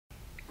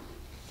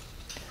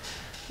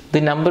The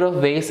number of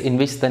ways in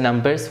which the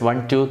numbers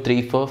 1, 2,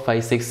 3, 4,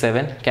 5, 6,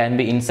 7 can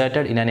be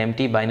inserted in an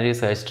empty binary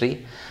search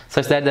tree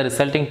such that the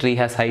resulting tree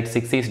has height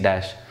 6 is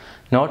dash.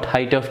 Note,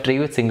 height of tree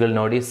with single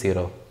node is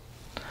 0.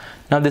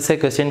 Now this is a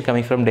question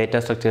coming from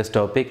data structures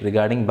topic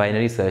regarding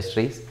binary search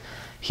trees.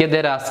 Here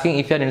they are asking,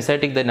 if you are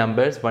inserting the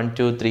numbers 1,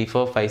 2, 3,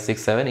 4, 5,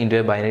 6, 7 into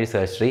a binary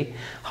search tree,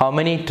 how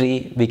many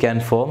tree we can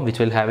form which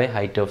will have a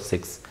height of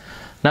 6.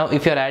 Now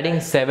if you are adding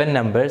 7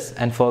 numbers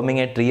and forming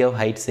a tree of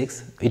height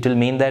 6, it will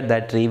mean that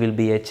that tree will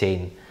be a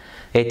chain.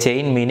 A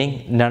chain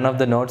meaning none of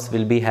the nodes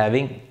will be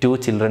having 2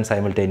 children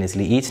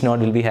simultaneously. Each node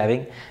will be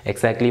having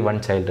exactly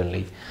 1 child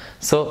only.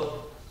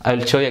 So I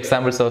will show you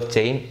examples of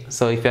chain.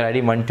 So if you are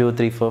adding 1, 2,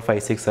 3, 4,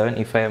 5, 6, 7,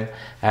 if I am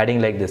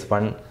adding like this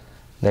 1,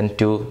 then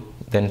 2,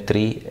 then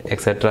 3,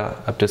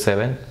 etc. up to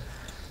 7,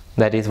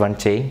 that is one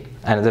chain.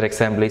 Another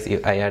example is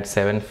if I add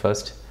 7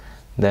 first,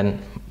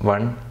 then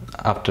 1,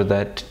 after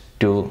that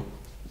 2,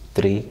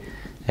 3,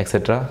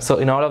 etc. So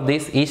in all of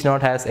these, each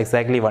node has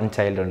exactly 1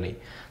 child only.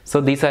 So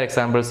these are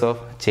examples of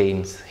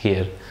chains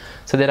here.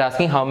 So they are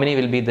asking how many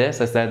will be there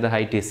such that the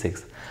height is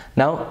 6.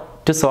 Now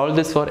to solve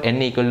this for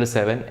n equal to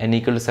 7, n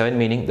equal to 7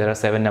 meaning there are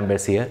 7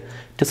 numbers here.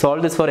 To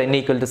solve this for n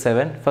equal to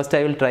 7, first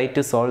I will try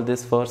to solve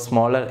this for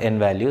smaller n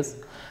values,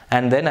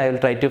 and then I will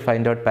try to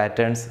find out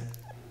patterns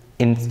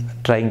in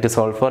trying to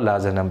solve for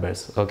larger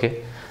numbers.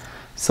 Okay.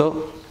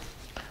 So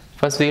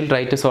first we will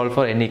try to solve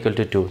for n equal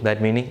to 2.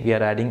 That meaning we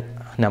are adding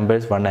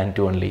numbers 1 and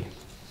 2 only.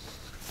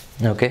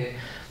 Okay.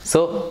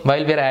 So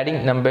while we are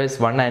adding numbers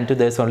 1 and 2,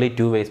 there is only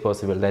 2 ways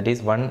possible. That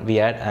is 1 we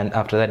add and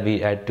after that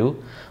we add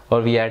 2,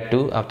 or we add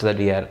 2 after that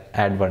we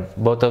add 1.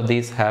 Both of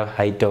these have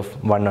height of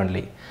 1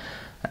 only.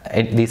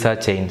 These are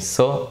chains.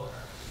 So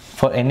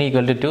for n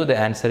equal to 2, the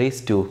answer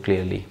is 2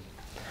 clearly.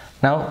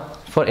 Now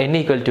for n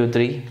equal to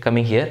 3,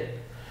 coming here,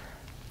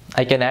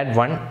 I can add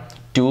 1,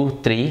 2,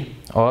 3,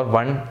 or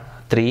 1,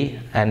 3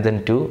 and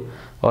then 2,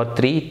 or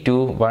 3,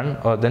 2, 1,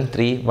 or then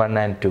 3, 1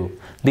 and 2.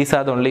 These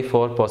are the only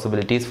 4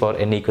 possibilities for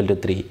n equal to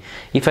 3.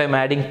 If I am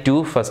adding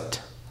 2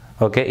 first,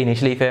 okay,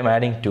 initially if I am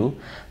adding 2,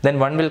 then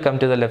 1 will come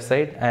to the left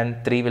side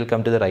and 3 will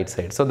come to the right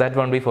side. So that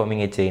won't be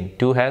forming a chain.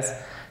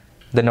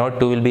 The node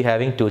 2 will be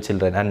having 2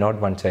 children and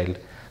not 1 child.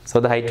 So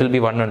the height will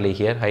be 1 only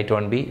here, height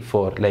won't be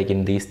 4 like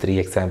in these 3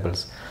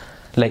 examples,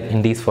 like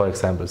in these 4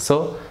 examples.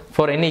 So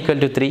for n equal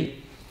to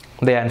 3,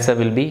 the answer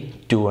will be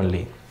 2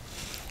 only.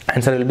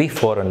 Answer will be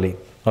 4 only.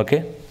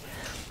 Okay.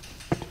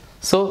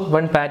 So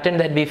one pattern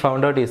that we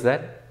found out is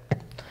that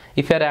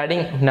if you are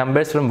adding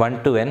numbers from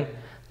 1 to n,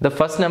 the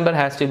first number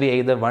has to be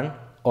either 1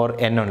 or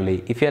n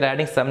only. If you are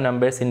adding some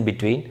numbers in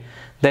between,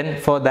 then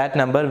for that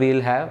number we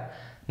will have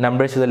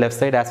numbers to the left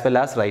side as well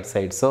as right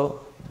side.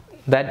 So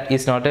that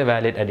is not a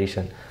valid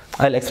addition.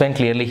 I'll explain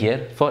clearly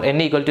here. For n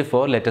equal to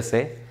 4, let us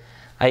say,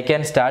 I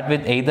can start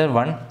with either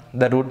 1,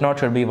 the root node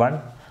should be 1,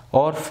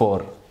 or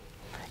 4.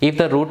 If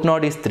the root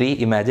node is 3,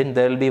 imagine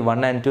there will be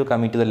 1 and 2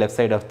 coming to the left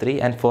side of 3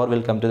 and 4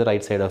 will come to the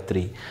right side of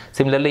 3.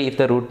 Similarly, if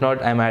the root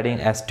node I am adding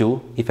as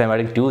 2, if I am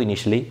adding 2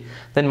 initially,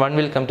 then 1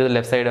 will come to the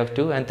left side of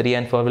 2 and 3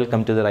 and 4 will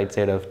come to the right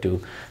side of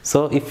 2.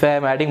 So if I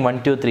am adding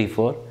 1, 2, 3,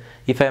 4,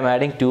 if I am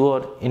adding 2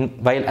 or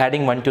while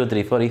adding 1, 2,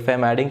 3, 4, if I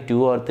am adding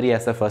 2 or 3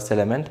 as the first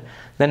element,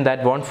 then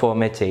that won't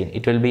form a chain.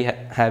 It will be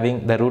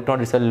having, the root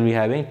node itself will be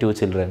having 2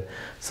 children.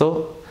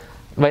 So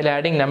while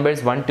adding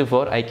numbers 1 to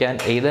 4, I can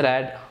either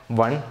add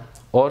 1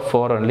 or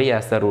 4 only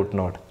as the root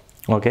node.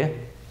 Okay.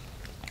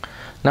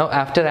 Now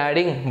after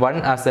adding 1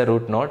 as a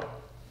root node,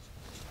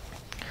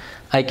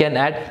 I can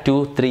add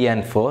 2, 3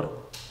 and 4.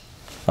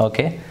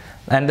 Okay.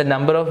 And the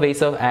number of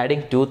ways of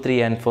adding 2,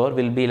 3 and 4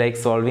 will be like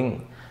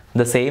solving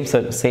the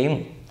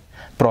same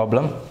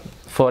problem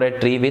for a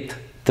tree with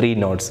 3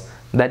 nodes.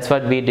 That's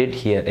what we did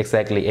here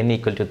exactly, n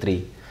equal to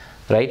 3,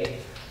 right?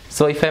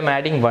 So if I am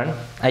adding 1,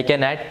 I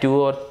can add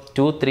 2,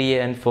 3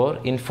 and 4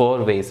 in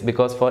 4 ways,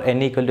 because for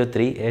n equal to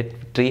 3, a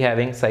tree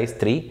having size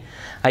 3,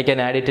 I can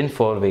add it in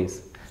 4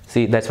 ways.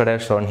 See, that's what I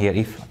have shown here.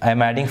 If I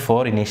am adding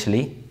 4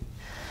 initially,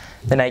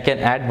 then I can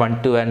add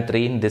 1, 2 and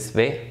 3 in this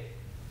way,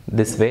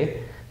 this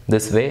way,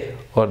 this way,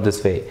 or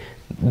this way.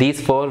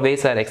 These 4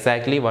 ways are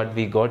exactly what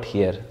we got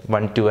here.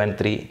 1, 2 and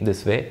 3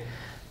 this way,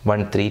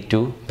 1, 3,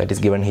 2, that is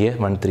given here,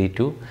 1, 3,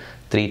 2,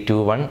 3,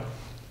 2, 1,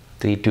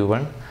 3, 2,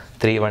 1,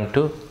 3, 1,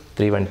 2,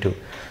 3, 1, 2.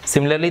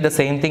 Similarly, the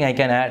same thing I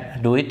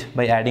can do it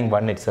by adding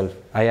 1 itself.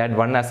 I add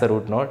 1 as a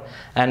root node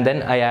and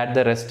then I add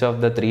the rest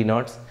of the 3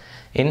 nodes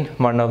in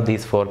one of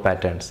these 4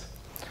 patterns.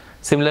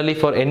 Similarly,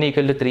 for n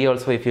equal to 3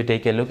 also, if you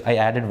take a look, I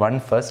added 1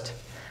 first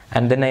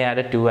and then I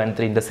added 2 and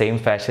 3 in the same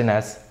fashion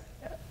as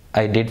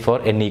I did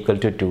for n equal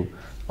to 2.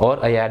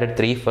 Or I added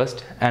 3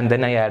 first and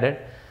then I added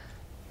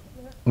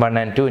 1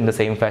 and 2 in the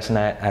same fashion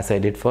as I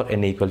did for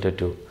n equal to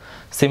 2.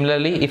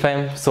 Similarly, if I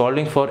am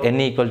solving for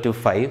n equal to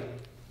 5,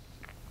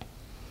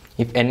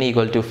 if n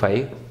equal to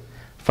 5,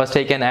 first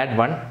I can add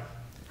 1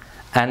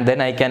 and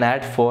then I can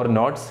add 4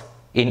 nodes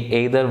in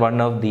either one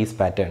of these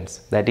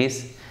patterns, that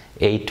is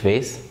 8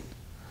 ways.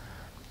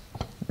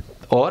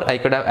 Or I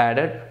could have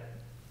added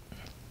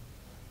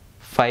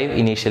 5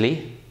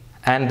 initially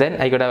and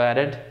then I could have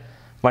added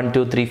 1,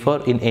 2, 3,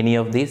 4 in any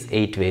of these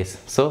 8 ways.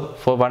 So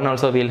for 1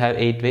 also we will have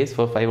 8 ways,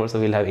 for 5 also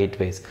we will have 8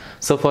 ways.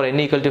 So for n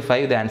equal to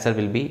 5 the answer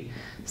will be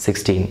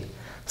 16.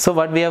 So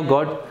what we have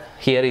got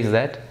here is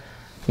that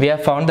we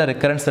have found the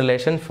recurrence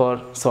relation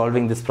for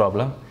solving this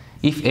problem.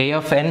 If a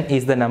of n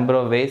is the number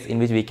of ways in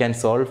which we can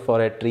solve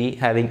for a tree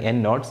having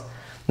n nodes,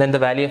 then the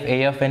value of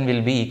a of n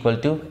will be equal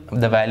to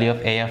the value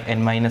of a of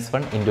n minus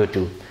 1 into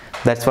 2.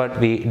 That's what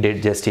we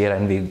did just here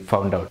and we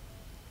found out.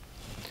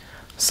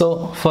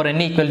 So for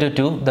n equal to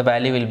 2 the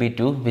value will be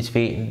 2, which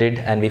we did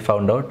and we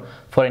found out.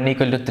 For n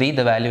equal to 3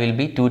 the value will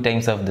be 2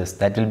 times of this,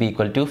 that will be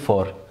equal to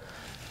 4.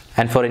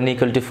 And for n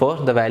equal to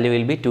 4 the value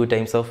will be 2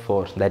 times of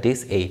 4, that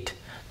is 8.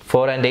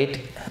 4 and 8,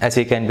 as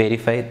you can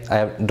verify, I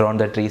have drawn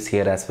the trees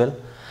here as well.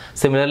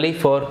 Similarly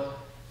for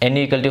n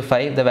equal to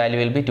 5 the value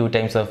will be 2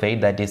 times of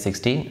 8, that is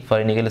 16. For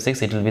n equal to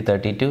 6 it will be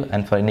 32,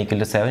 and for n equal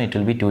to 7 it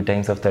will be 2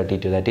 times of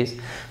 32, that is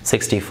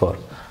 64.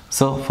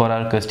 So for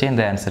our question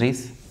the answer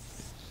is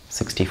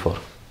 64.